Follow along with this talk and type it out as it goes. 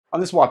On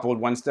this Whiteboard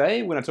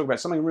Wednesday, we're going to talk about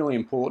something really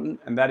important,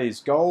 and that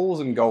is goals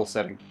and goal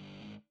setting.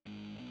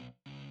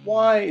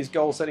 Why is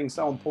goal setting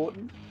so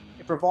important?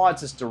 It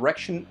provides us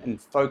direction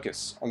and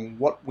focus on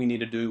what we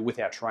need to do with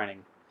our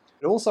training.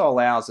 It also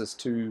allows us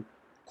to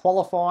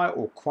qualify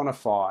or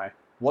quantify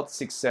what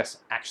success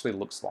actually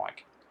looks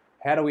like.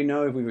 How do we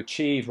know if we've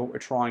achieved what we're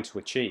trying to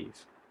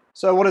achieve?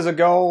 So what is a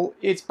goal?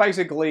 It's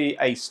basically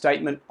a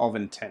statement of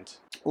intent.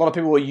 A lot of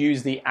people will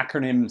use the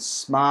acronym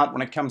SMART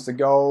when it comes to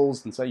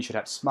goals, and so you should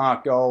have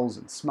SMART goals,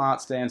 and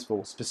SMART stands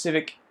for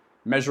specific,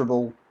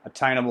 measurable,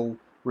 attainable,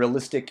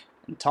 realistic,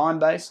 and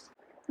time-based.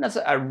 And that's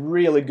a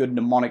really good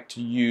mnemonic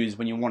to use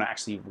when you want to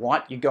actually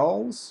write your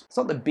goals. It's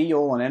not the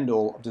be-all and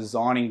end-all of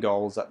designing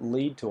goals that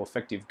lead to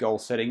effective goal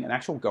setting and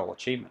actual goal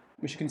achievement.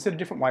 We should consider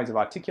different ways of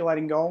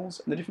articulating goals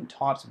and the different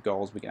types of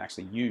goals we can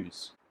actually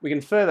use. We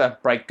can further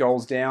break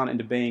goals down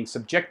into being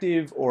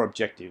subjective or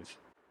objective.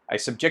 A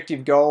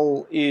subjective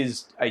goal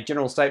is a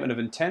general statement of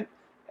intent,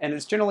 and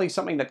it's generally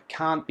something that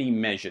can't be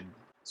measured.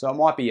 So it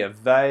might be a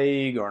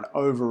vague or an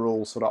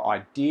overall sort of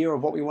idea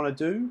of what we want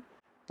to do,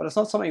 but it's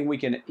not something we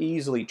can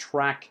easily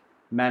track,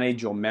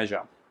 manage, or measure.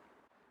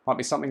 It might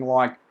be something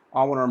like,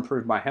 I want to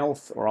improve my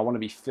health, or I want to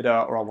be fitter,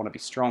 or I want to be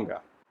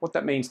stronger. What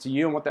that means to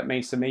you and what that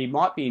means to me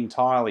might be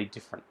entirely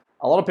different.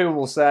 A lot of people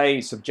will say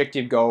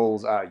subjective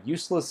goals are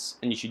useless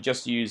and you should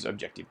just use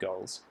objective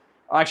goals.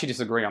 I actually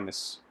disagree on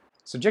this.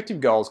 Subjective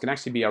goals can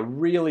actually be a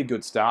really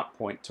good start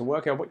point to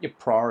work out what your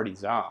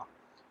priorities are.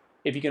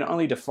 If you can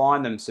only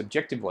define them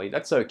subjectively,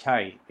 that's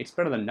okay. It's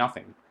better than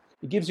nothing.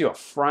 It gives you a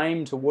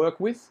frame to work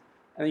with,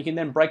 and you can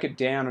then break it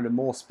down into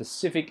more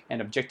specific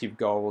and objective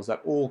goals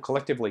that all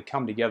collectively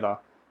come together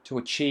to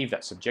achieve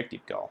that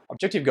subjective goal.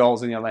 Objective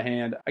goals, on the other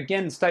hand,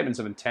 again, statements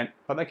of intent,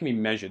 but they can be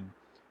measured,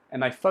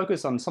 and they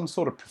focus on some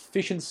sort of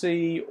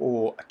proficiency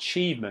or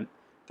achievement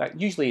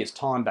that usually is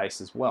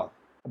time-based as well.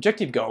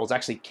 Objective goals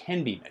actually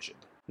can be measured.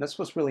 That's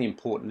what's really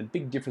important, the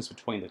big difference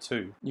between the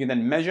two. You can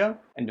then measure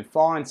and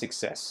define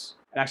success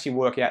and actually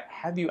work out,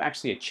 have you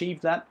actually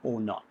achieved that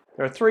or not?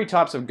 There are three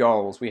types of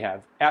goals. We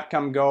have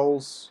outcome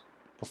goals,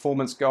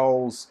 performance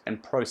goals,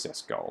 and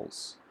process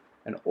goals.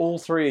 And all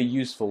three are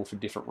useful for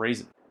different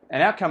reasons.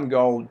 An outcome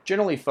goal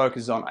generally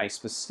focuses on a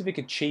specific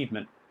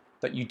achievement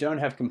that you don't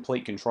have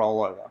complete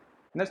control over.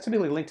 And that's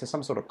typically linked to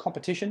some sort of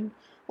competition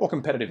or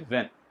competitive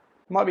event.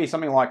 It might be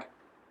something like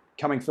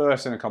coming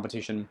first in a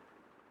competition,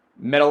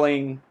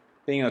 medaling,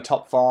 being in the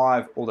top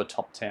 5 or the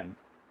top 10.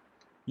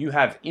 You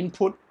have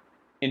input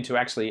into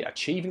actually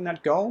achieving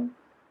that goal,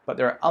 but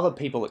there are other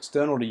people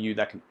external to you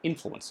that can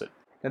influence it.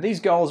 Now,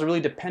 these goals are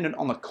really dependent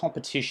on the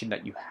competition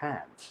that you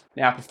have.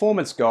 Now, a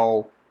performance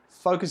goal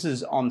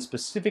focuses on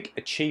specific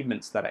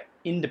achievements that are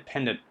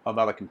independent of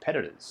other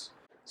competitors.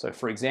 So,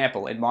 for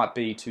example, it might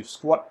be to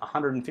squat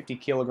 150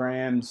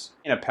 kilograms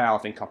in a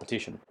powerlifting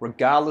competition,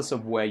 regardless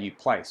of where you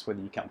place,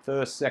 whether you come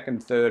first,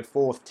 second, third,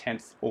 fourth,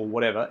 10th, or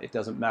whatever, it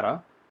doesn't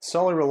matter. It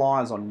solely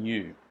relies on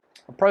you.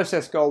 A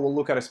process goal will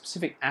look at a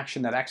specific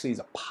action that actually is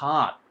a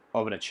part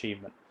of an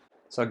achievement.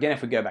 So again,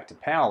 if we go back to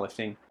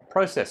powerlifting, a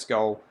process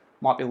goal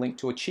might be linked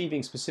to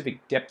achieving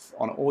specific depth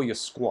on all your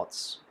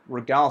squats,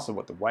 regardless of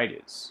what the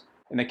weight is.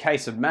 In the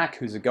case of Mac,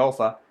 who's a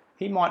golfer,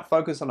 he might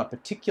focus on a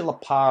particular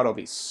part of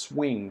his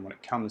swing when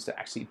it comes to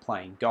actually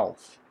playing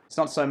golf. It's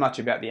not so much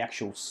about the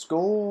actual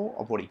score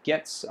of what he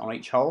gets on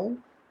each hole,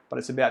 but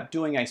it's about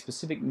doing a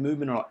specific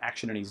movement or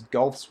action in his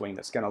golf swing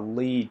that's going to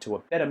lead to a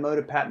better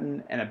motor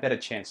pattern and a better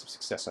chance of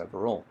success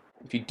overall.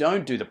 If you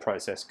don't do the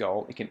process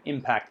goal, it can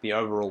impact the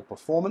overall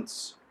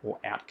performance or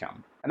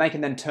outcome. And they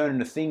can then turn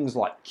into things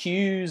like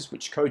cues,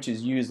 which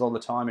coaches use all the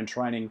time in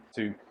training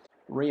to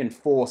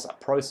reinforce a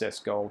process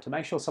goal to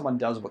make sure someone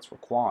does what's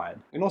required.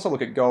 We can also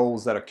look at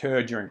goals that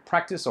occur during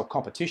practice or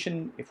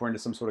competition if we're into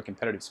some sort of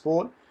competitive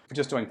sport. If we're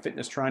just doing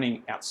fitness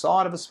training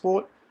outside of a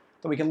sport,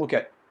 then we can look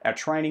at our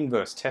training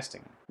versus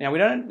testing. Now, we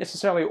don't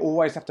necessarily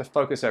always have to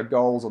focus our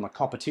goals on the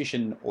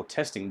competition or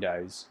testing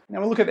days.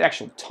 Now, we look at the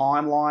actual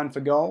timeline for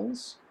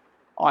goals.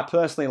 I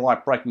personally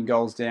like breaking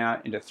goals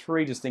down into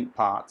 3 distinct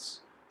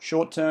parts: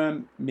 short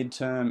term,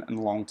 mid-term,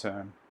 and long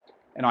term.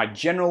 And I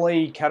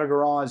generally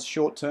categorize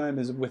short term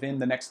as within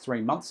the next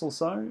 3 months or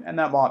so, and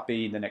that might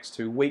be the next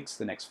 2 weeks,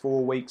 the next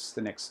 4 weeks,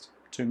 the next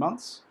 2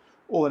 months,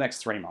 or the next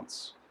 3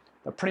 months.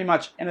 But pretty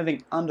much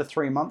anything under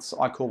 3 months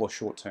I call a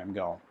short-term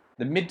goal.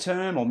 The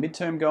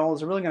midterm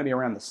goals are really going to be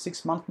around the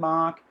 6-month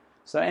mark,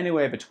 so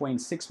anywhere between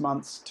 6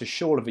 months to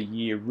short of a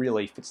year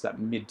really fits that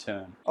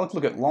midterm. I like to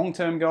look at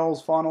long-term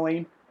goals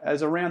finally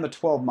as around the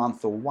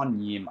 12-month or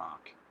 1 year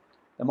mark.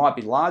 They might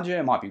be larger,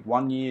 it might be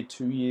 1 year,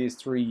 2 years,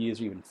 3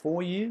 years, or even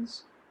 4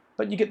 years,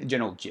 but you get the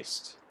general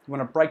gist. You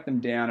want to break them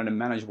down into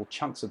manageable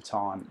chunks of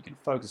time that you can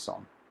focus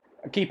on.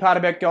 A key part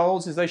about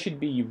goals is they should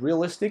be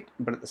realistic,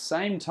 but at the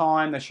same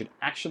time they should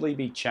actually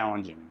be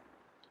challenging.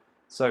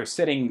 So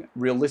setting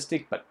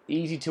realistic but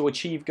easy to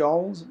achieve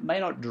goals may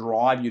not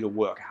drive you to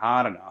work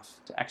hard enough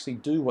to actually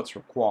do what's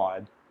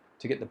required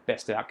to get the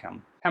best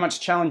outcome. How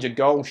much challenge a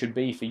goal should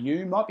be for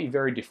you might be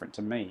very different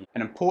to me.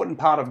 An important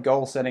part of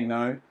goal setting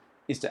though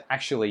is to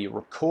actually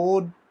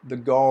record the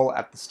goal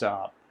at the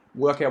start.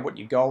 work out what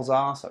your goals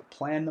are, so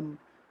plan them,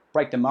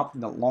 break them up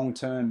into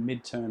long-term,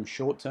 mid-term,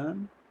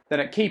 short-term. Then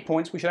at key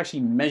points, we should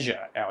actually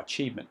measure our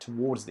achievement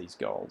towards these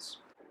goals.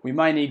 We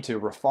may need to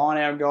refine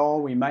our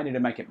goal, we may need to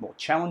make it more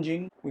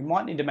challenging, we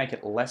might need to make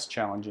it less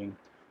challenging,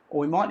 or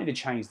we might need to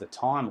change the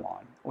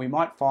timeline, or we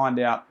might find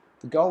out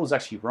the goal was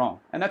actually wrong,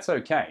 and that's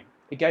okay.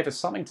 It gave us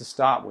something to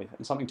start with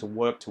and something to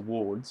work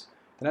towards.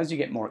 Then as you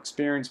get more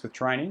experience with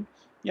training,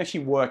 you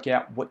actually work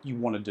out what you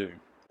want to do.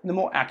 And the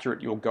more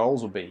accurate your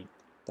goals will be,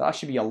 they'll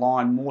actually be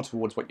aligned more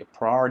towards what your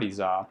priorities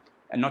are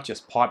and not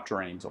just pipe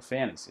dreams or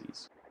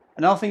fantasies.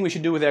 Another thing we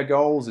should do with our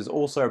goals is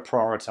also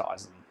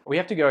prioritize them. We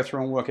have to go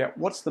through and work out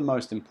what's the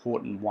most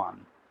important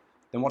one,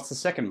 then what's the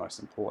second most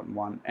important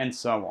one, and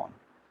so on.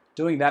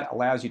 Doing that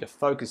allows you to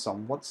focus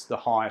on what's the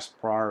highest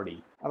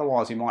priority.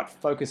 Otherwise, we might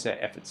focus our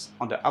efforts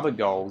onto other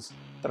goals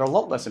that are a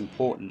lot less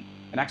important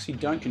and actually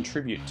don't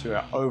contribute to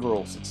our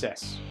overall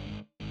success.